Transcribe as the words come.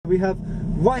we have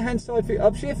right hand side for your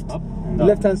upshift, Up,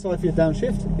 left hand side for your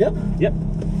downshift. Yep. Yep.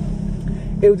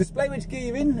 It will display which gear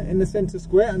you're in the centre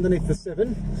square underneath the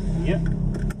 7. Yep.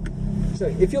 So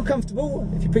if you're comfortable,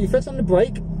 if you put your foot on the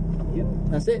brake, Yep.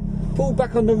 that's it. Pull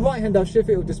back on the right hand upshift,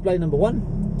 it will display number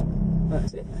 1.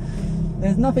 That's it.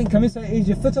 There's nothing coming, so ease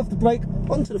your foot off the brake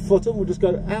onto the throttle. We'll just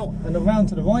go out and around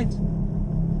to the right.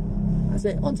 That's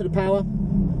it. Onto the power.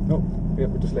 Oh, yeah,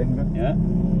 we're just letting go. Yeah.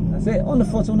 That's it. On the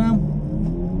throttle now.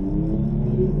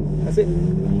 That's it.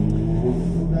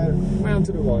 Round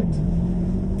to the right.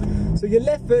 So your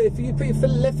left foot, if you put your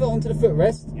left foot onto the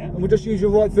footrest, yeah, and we'll just use your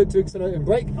right foot to accelerate and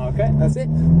brake. Okay. That's it.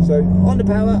 So on the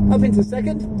power, up into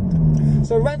second.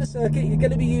 So around the circuit, you're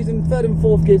going to be using 3rd and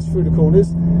 4th gears through the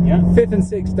corners, yeah, 5th and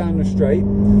 6th down the straight.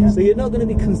 Yeah. So you're not going to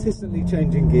be consistently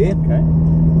changing gear. Okay.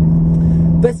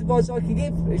 Best advice I can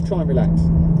give is try and relax.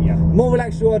 Yeah. The more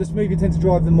relaxed you are, the smoother you tend to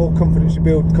drive, the more confidence you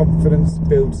build. Confidence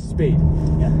builds speed.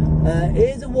 Yeah.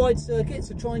 It is a wide circuit,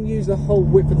 so try and use the whole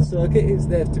width of the circuit. It's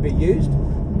there to be used,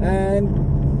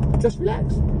 and just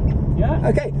relax. Yeah.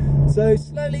 Okay. So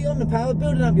slowly on the power,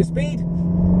 building up your speed.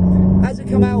 As we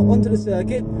come out onto the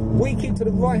circuit, we keep to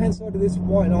the right hand side of this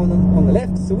white line on the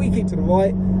left, so we keep to the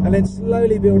right and then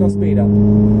slowly build our speed up.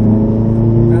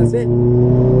 That's it.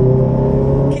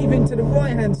 Keeping to the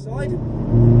right hand side,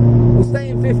 we'll stay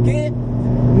in 5th gear.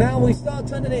 Now we start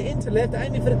turning it into left,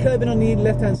 aiming for the curbing on the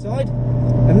left hand side,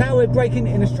 and now we're braking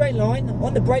in a straight line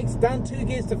on the brakes, down 2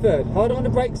 gears to 3rd. Harder on the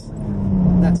brakes.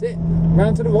 That's it.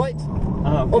 Round to the right.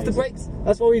 Okay. Off the brakes.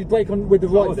 That's why we brake on with the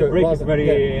right foot. The brake is very...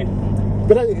 Yeah.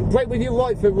 But brake with your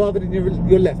right foot rather than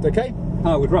your left, okay?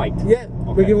 Oh, with right? Yeah,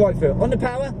 okay, with your right foot. On the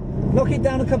power, knock it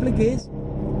down a couple of gears.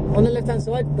 On the left hand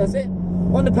side, that's it.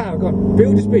 On the power, go on.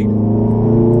 Build your speed.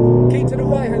 Keep to the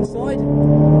right hand side.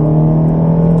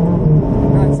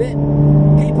 That's it.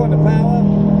 Keep on the power.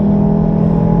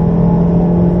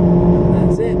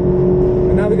 That's it.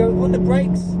 And now we go on the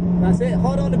brakes. That's it.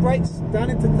 Hard on the brakes, down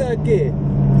into 3rd gear.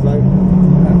 So,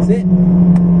 that's it.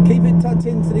 Keep it tucked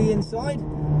into the inside.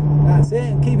 That's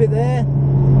it, keep it there.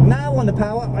 Now on the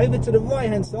power, over to the right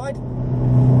hand side.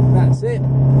 That's it.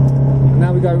 And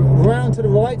now we go round to the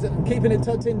right, keeping it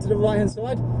tucked into the right hand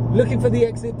side. Looking for the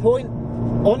exit point.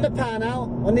 On the power now,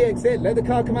 on the exit, let the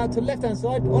car come out to the left hand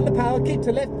side. On the power, keep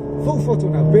to left, full throttle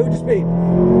now, build your speed.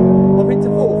 Up into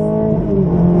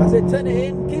 4th. That's it, turn it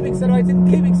in, keep accelerating,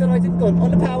 go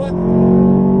on the power.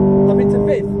 Up into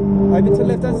 5th, over to the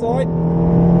left hand side.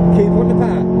 Keep on the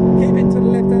power, keep it to the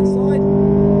left hand side.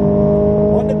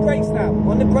 On the brakes now,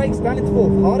 on the brakes, down into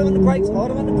 4th. Harder on the brakes,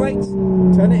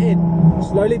 turn it in.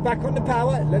 Slowly back on the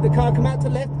power, let the car come out to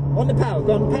left. On the power,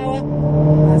 go on the power.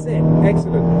 That's it,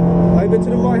 excellent. Over to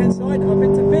the right hand side, up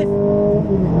into 5th.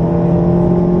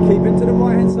 Keep into the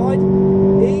right hand side.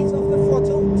 Ease off the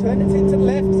throttle, turn it into the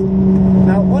left.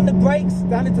 Now on the brakes,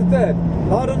 down into 3rd.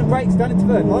 Hard on the brakes, down into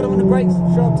 3rd. Hard on the brakes,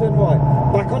 sharp turn right.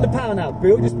 Back on the power now,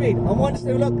 build your speed. Unwind the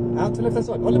steering lock, out to the left hand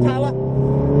side. On the power,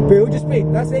 build your speed.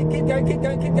 That's it, keep going.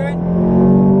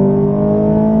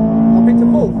 Up into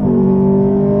 4th.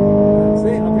 That's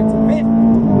it, up into 5th.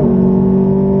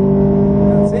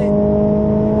 That's it.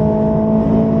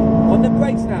 On the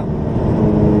brakes now.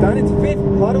 Down into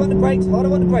 5th, harder on the brakes,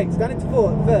 down into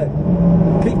 3rd.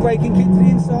 Keep braking, keep to the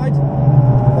inside.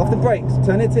 Off the brakes,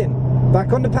 turn it in.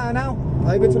 Back on the power now,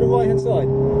 over to the right hand side.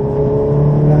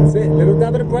 That's it, little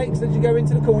dab of the brakes as you go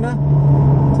into the corner.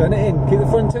 Turn it in, keep the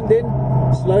front turned in.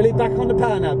 Slowly back on the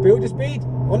power now, build your speed.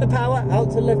 On the power, out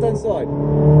to the left hand side.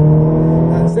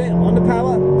 That's it, on the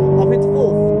power, up into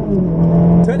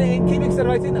 4th. Turn it in, keep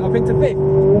accelerating, up into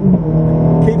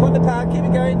 5th. Keep on the power, keep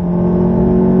it going.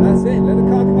 That's it, let the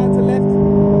car come out to the left.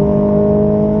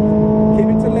 Keep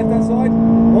it to the left hand side.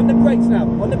 On the brakes now,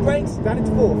 on the brakes, down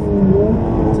into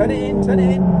 4th. Turn it in,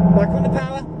 back on the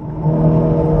power.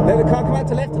 Let the car come out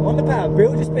to left, on the power,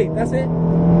 build your speed, that's it.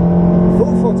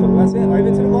 Full throttle, that's it, over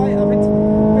to the right, up into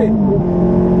 5th.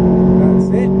 That's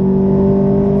it.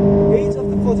 Ease off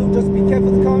the throttle, just be careful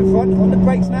of the car in front. On the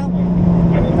brakes now,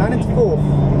 down into 4th,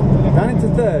 down into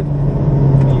 3rd.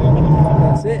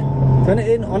 That's it. Turn it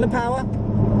in, on the power.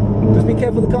 Just be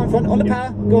careful of the car in front. On the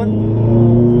power, go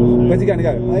on. Where's he going to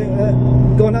go?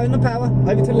 Go on the power,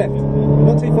 over to the left.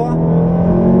 Not too far.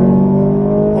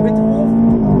 Up into 4th.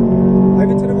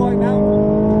 Over to the right now.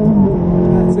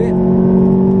 That's it.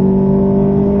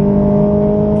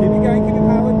 Keep it going, keep it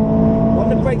powered. On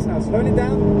the brakes now, slowing it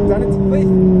down into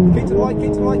 5th. Keep to the right.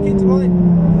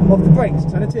 Off the brakes,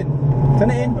 turn it in.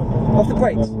 Off the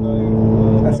brakes.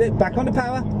 That's it, back on the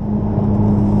power.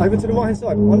 Over to the right hand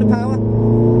side, on the power.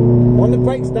 On the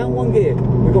brakes, down 1 gear.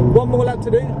 We've got 1 more lap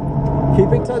to do.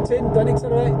 Keep it tucked in, don't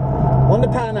accelerate. On the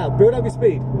power now, build up your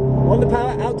speed. On the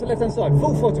power, out to left hand side.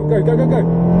 Full throttle. Go, go, go, go.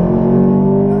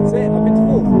 That's it. Up into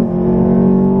fourth.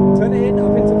 Turn it in.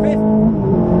 Up into fifth.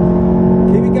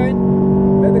 Keep it going.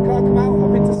 Let the car come out.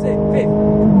 Up into fifth.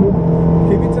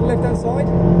 Keep it to the left hand side.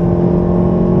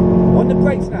 On the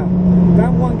brakes now.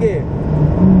 Down one gear.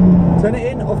 Turn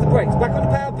it in. Off the brakes. Back on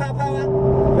the power. Power, power.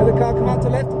 Let the car come out to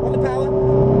left. On the power.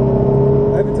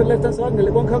 Over to the left hand side.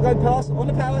 Let one car go past. On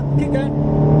the power. Keep going.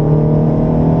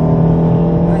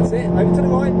 That's it. Over to the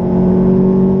right.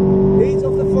 Ease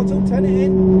off the throttle. Turn it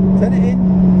in. Turn it in.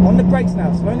 On the brakes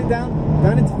now. Slowing it down.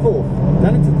 Down into fourth.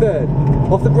 Down into third.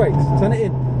 Off the brakes. Turn it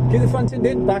in. Keep the front end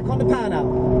in. Back on the power now.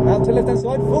 Out to left hand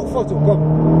side. Full throttle. Go on.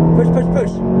 Push, push,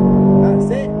 push. That's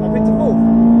it. Up into fourth.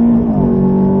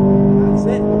 That's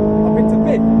it. Up into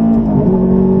fifth.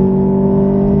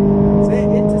 That's it.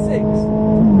 Into sixth.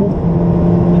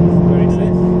 Very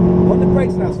nice. On the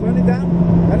brakes now. Slowing it down.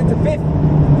 Down into fifth.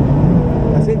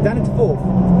 That's it, down into fourth.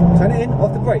 Turn it in,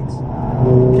 off the brakes.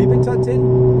 Keep it tucked in.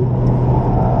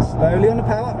 Slowly on the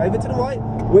power, over to the right.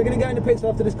 We're going to go into pits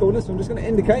after this corner, so I'm just going to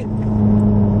indicate.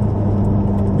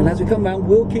 And as we come round,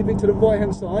 we'll keep it to the right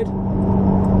hand side.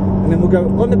 And then we'll go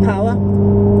on the power.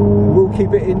 And we'll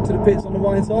keep it into the pits on the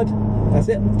right hand side. That's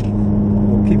it.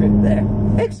 We'll keep it there.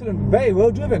 Excellent, very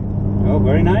well driven. Oh,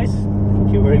 very nice.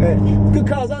 Thank you very much. Good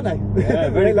cars, aren't they? Yeah,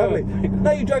 very good. lovely.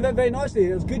 No, you drove that very nicely.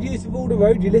 It was good use of all the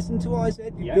road. You listened to what I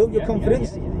said. You built your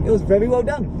confidence. Yeah. It was very well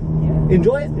done. Yeah.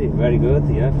 Enjoy it? Very good.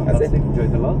 Yeah, fantastic.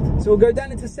 Enjoyed a lot. So we'll go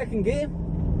down into second gear.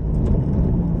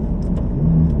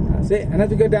 That's it. And as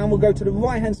we go down, we'll go to the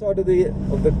right hand side of the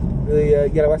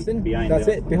yellow Aston. Behind That's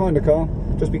it. Behind the car.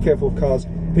 Just be careful of cars,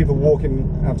 people walking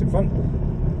out in front.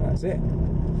 That's it.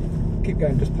 Keep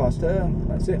going just past her.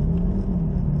 That's it.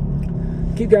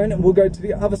 Keep going, and we'll go to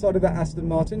the other side of that Aston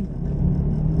Martin.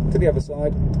 To the other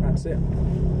side. That's it.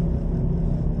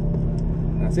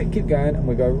 That's it. Keep going, and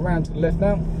we'll go round to the left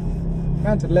now.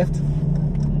 Round to the left.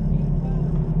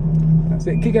 That's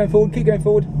it. Keep going forward. Keep going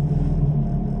forward.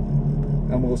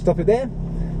 And we'll stop it there.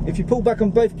 If you pull back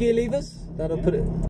on both gear levers, that'll put it